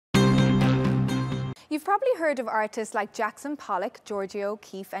You've probably heard of artists like Jackson Pollock, Georgia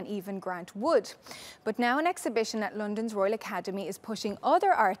O'Keeffe and even Grant Wood. But now an exhibition at London's Royal Academy is pushing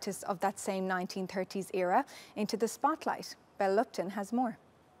other artists of that same 1930s era into the spotlight. Belle Lupton has more.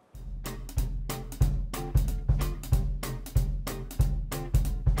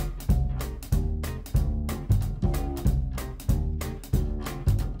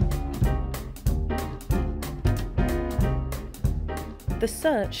 The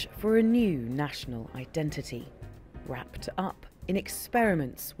search for a new national identity, wrapped up in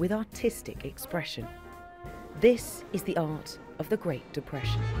experiments with artistic expression. This is the art of the Great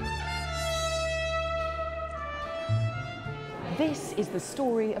Depression. This is the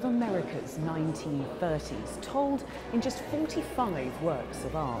story of America's 1930s, told in just 45 works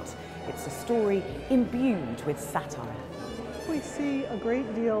of art. It's a story imbued with satire. We see a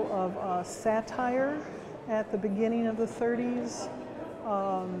great deal of satire at the beginning of the 30s.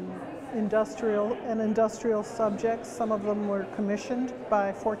 Industrial subjects. Some of them were commissioned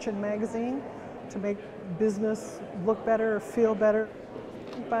by Fortune magazine to make business look better or feel better.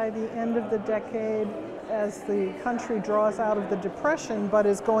 By the end of the decade, as the country draws out of the Depression but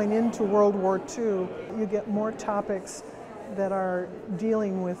is going into World War II, you get more topics that are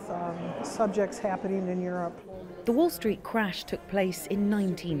dealing with subjects happening in Europe. The Wall Street crash took place in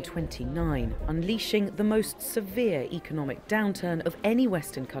 1929, unleashing the most severe economic downturn of any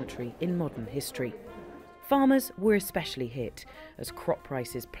Western country in modern history. Farmers were especially hit, as crop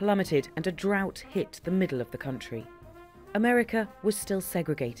prices plummeted and a drought hit the middle of the country. America was still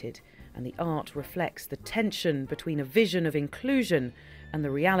segregated, and the art reflects the tension between a vision of inclusion and the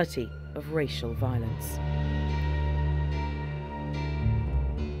reality of racial violence.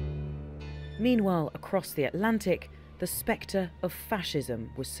 Meanwhile, across the Atlantic, the spectre of fascism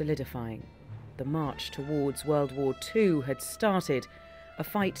was solidifying. The march towards World War II had started, a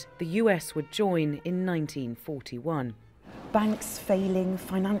fight the US would join in 1941. Banks failing,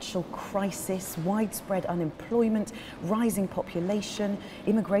 financial crisis, widespread unemployment, rising population,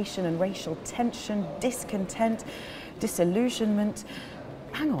 immigration and racial tension, discontent, disillusionment.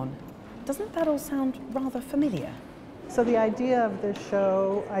 Hang on, doesn't that all sound rather familiar? So the idea of this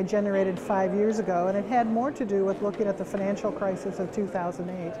show I generated 5 years ago, and it had more to do with looking at the financial crisis of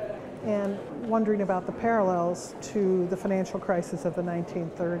 2008 and wondering about the parallels to the financial crisis of the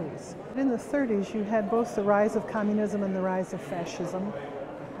 1930s. In the 30s, you had both the rise of communism and the rise of fascism.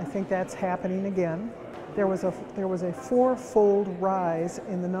 I think that's happening again. There was a fourfold rise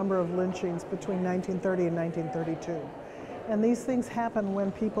in the number of lynchings between 1930 and 1932. And these things happen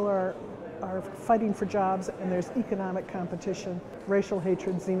when people are fighting for jobs and there's economic competition, racial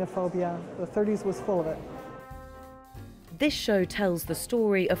hatred, xenophobia. The 30s was full of it. This show tells the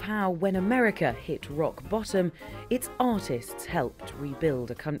story of how, when America hit rock bottom, its artists helped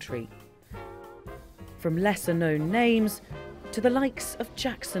rebuild a country. From lesser-known names to the likes of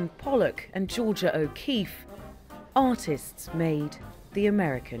Jackson Pollock and Georgia O'Keeffe, artists made the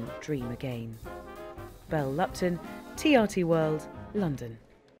American dream again. Belle Lupton, TRT World, London.